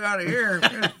 get the fuck out of here.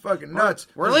 You're fucking nuts.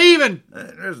 We're leaving.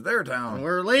 There's their town.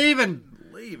 We're leaving.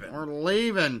 We're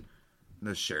leaving.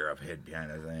 The sheriff hid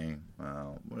behind the thing.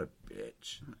 Wow, what a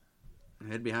bitch.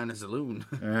 Hid behind the saloon.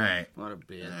 All right. What a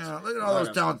bitch. Yeah, look at all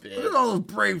those towns. Look at all those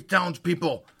brave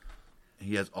townspeople.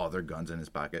 He has all their guns in his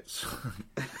pockets.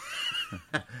 Look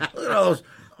at all those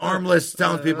armless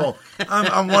townspeople.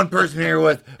 I'm one person here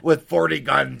with 40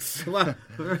 guns. I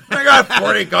got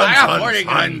 40 guns. I got 40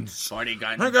 guns. 40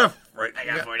 guns. I got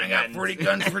 40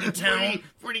 guns for the town.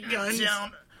 40 guns.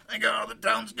 I got all the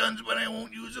town's guns, but I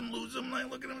won't use them, lose them. I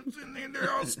look at them sitting there.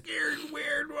 They're all scared,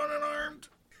 weird, unarmed.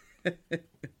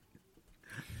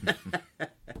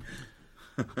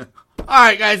 All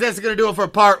right, guys, that's going to do it for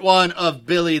part 1 of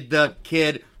Billy the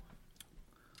Kid.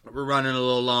 We're running a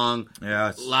little long.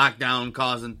 Yeah. Lockdown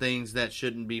causing things that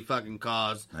shouldn't be fucking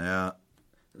caused. Yeah.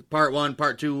 Part 1,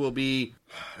 part 2 will be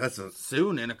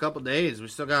soon, in a couple days. We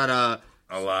still got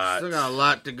a lot. Still got a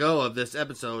lot to go of this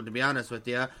episode, to be honest with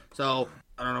you. So,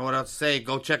 I don't know what else to say.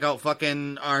 Go check out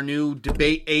fucking our new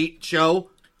Debate 8 show.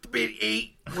 Debate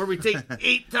 8. Where we take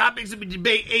 8 topics and we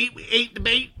debate 8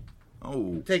 debate.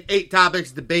 Oh. Take 8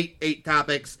 topics, debate 8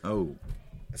 topics. Oh.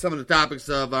 Some of the topics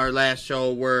of our last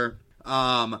show were,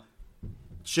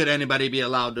 should anybody be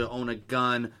allowed to own a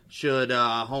gun? Should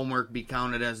homework be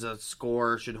counted as a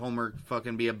score? Should homework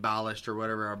fucking be abolished or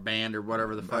whatever, or banned or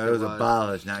whatever the fuck it was? It was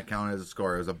abolished, not counted as a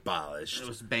score. It was abolished. It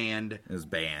was banned.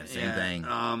 Same thing.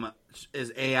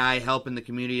 Is AI helping the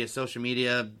community? Is social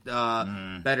media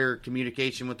better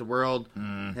communication with the world?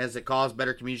 Has it caused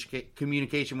better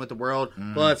communication with the world?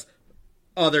 Plus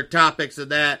other topics of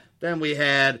that. Then we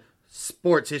had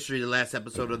sports history, the last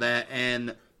episode of that,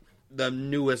 and the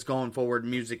newest going forward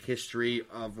music history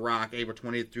of rock, April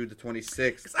 20th through the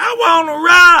 26th. I want to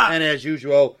rock! And as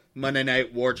usual, Monday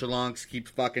Night Warchalonks keep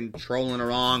fucking rolling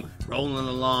along.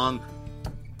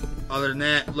 Other than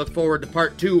that, look forward to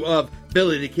part 2 of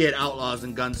Billy the Kid, Outlaws,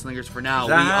 and Gunslingers. For now,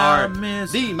 we are the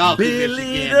Mouthy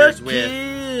Michiganders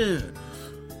with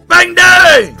Bang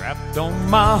Daddy! Strapped on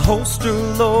my holster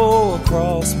low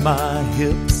across my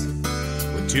hips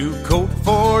with 2 Colt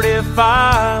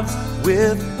 45s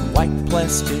with white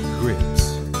plastic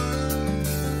grips.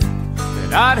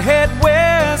 Then I'd head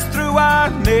west through our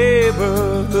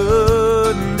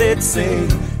neighborhood and they'd say,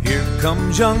 here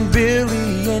comes young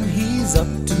Billy and he's up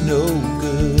to no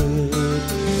good.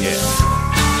 Yeah.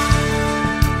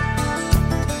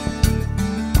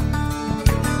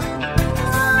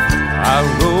 I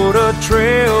rode a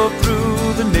trail through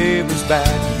the neighbor's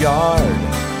backyard,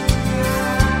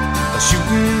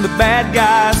 shooting the bad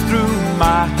guys through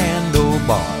my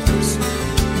handlebars.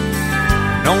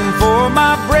 Known for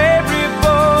my bravery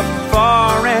both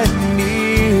far and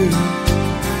near,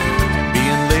 and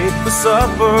being late for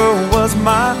supper was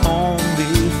my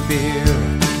only fear.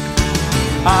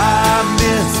 I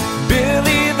miss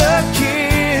Billy the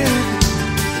Kid,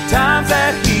 the times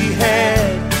that he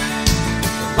had,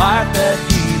 the life that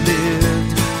he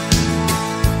lived.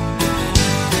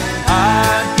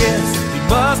 I guess he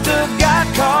must have got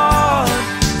caught,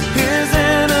 his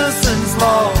innocence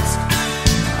lost.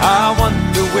 I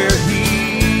wonder where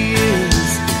he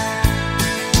is.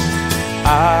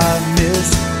 I miss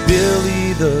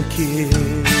Billy the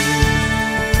Kid.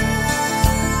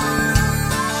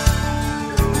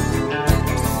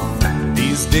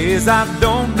 These days I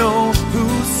don't know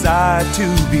whose side to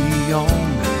be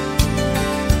on.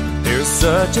 There's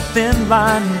such a thin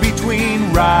line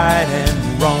between right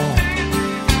and wrong.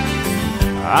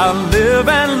 I live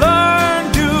and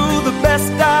learn, do the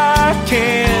best I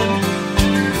can.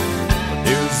 But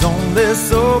there's only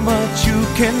so much you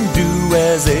can do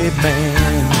as a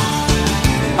man.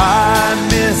 I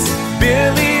miss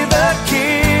Billy the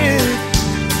Kid,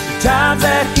 the times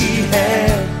that he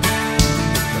had,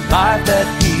 the life that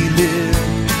he lived.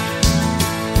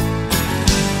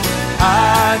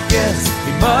 I guess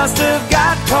he must have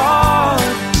got caught,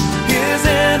 his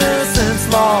innocence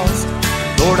lost.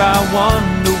 Lord, I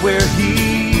wonder where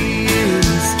he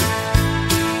is.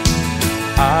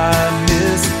 I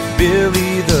miss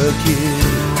Billy the Kid.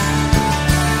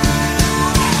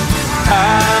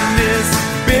 I miss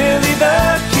Billy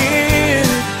the Kid,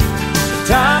 the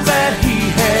times that he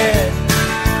had,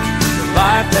 the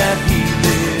life that he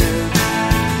lived.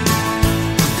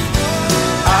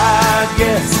 I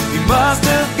guess he must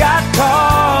have got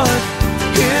caught,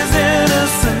 his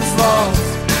innocence lost.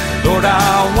 Lord,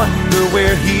 I wonder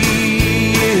where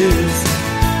he is.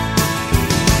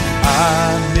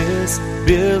 I miss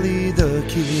Billy the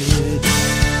Kid.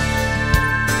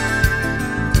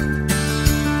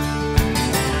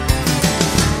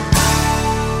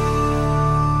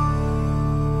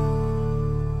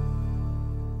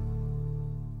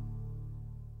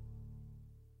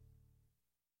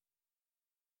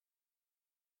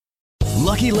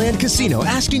 Lucky Land Casino,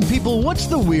 asking people, what's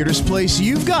the weirdest place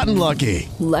you've gotten lucky?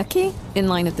 Lucky? In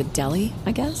line at the deli,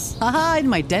 I guess? Aha, in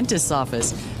my dentist's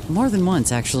office. More than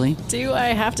once, actually. Do I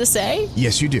have to say?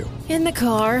 Yes, you do. In the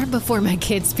car before my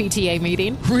kids' PTA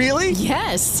meeting. Really?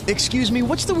 Yes. Excuse me,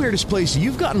 what's the weirdest place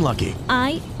you've gotten lucky?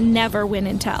 I never win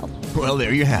and tell. Well,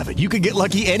 there you have it. You can get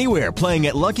lucky anywhere, playing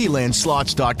at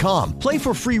LuckyLandSlots.com. Play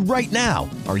for free right now.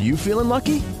 Are you feeling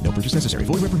lucky? No purchase necessary.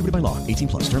 Void where prohibited by law.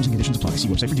 18+. Terms and conditions apply. See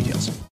website for details.